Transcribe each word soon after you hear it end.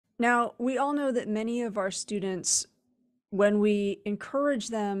Now, we all know that many of our students, when we encourage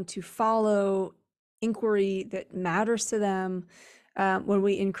them to follow inquiry that matters to them, when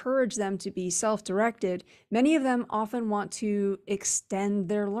we encourage them to be self-directed, many of them often want to extend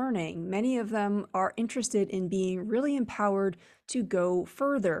their learning. Many of them are interested in being really empowered to go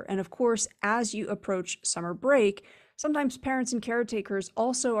further. And of course, as you approach summer break, sometimes parents and caretakers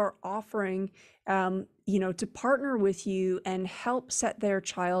also are offering to partner with you and help set their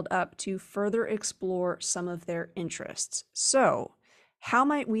child up to further explore some of their interests. So, how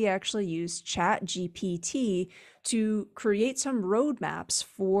might we actually use ChatGPT to create some roadmaps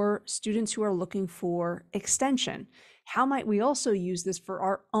for students who are looking for extension? How might we also use this for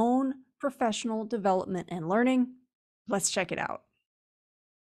our own professional development and learning? Let's check it out.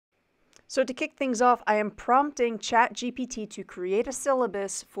 So to kick things off, I am prompting ChatGPT to create a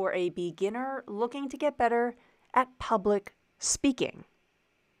syllabus for a beginner looking to get better at public speaking.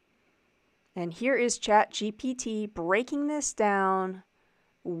 And here is ChatGPT breaking this down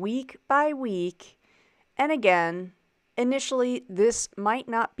week by week. And again, initially, this might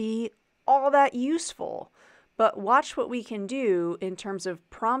not be all that useful, but watch what we can do in terms of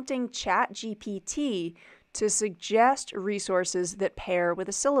prompting ChatGPT to suggest resources that pair with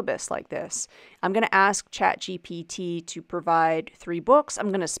a syllabus like this. I'm going to ask ChatGPT to provide 3 books. I'm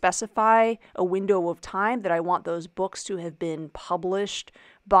going to specify a window of time that I want those books to have been published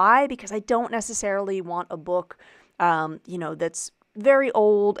by, because I don't necessarily want a book, that's very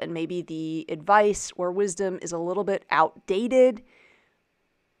old and maybe the advice or wisdom is a little bit outdated.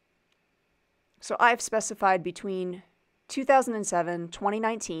 So I've specified between 2007,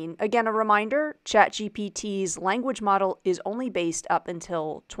 2019. Again, a reminder, ChatGPT's language model is only based up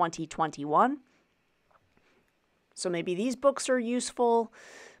until 2021. So maybe these books are useful.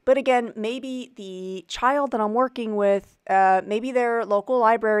 But again, maybe the child that I'm working with, maybe their local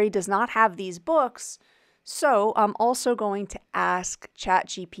library does not have these books. So I'm also going to ask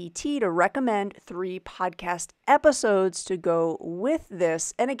ChatGPT to recommend 3 podcast episodes to go with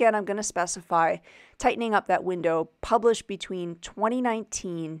this. And again, I'm going to specify tightening up that window, published between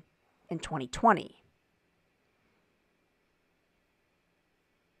 2019 and 2020.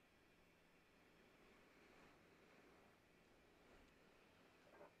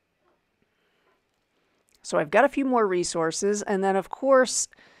 So I've got a few more resources, and then of course,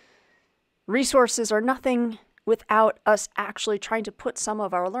 resources are nothing without us actually trying to put some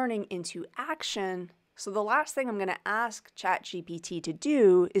of our learning into action. So the last thing I'm going to ask ChatGPT to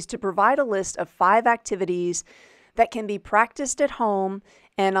do is to provide a list of 5 activities that can be practiced at home.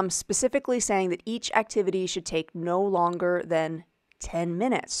 And I'm specifically saying that each activity should take no longer than 10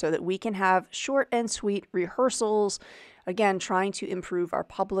 minutes so that we can have short and sweet rehearsals. Again, trying to improve our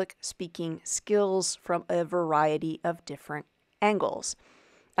public speaking skills from a variety of different angles.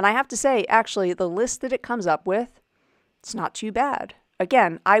 And I have to say, actually, the list that it comes up with, it's not too bad.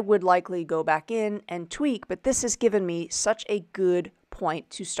 Again, I would likely go back in and tweak, but this has given me such a good point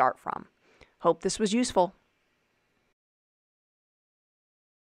to start from. Hope this was useful.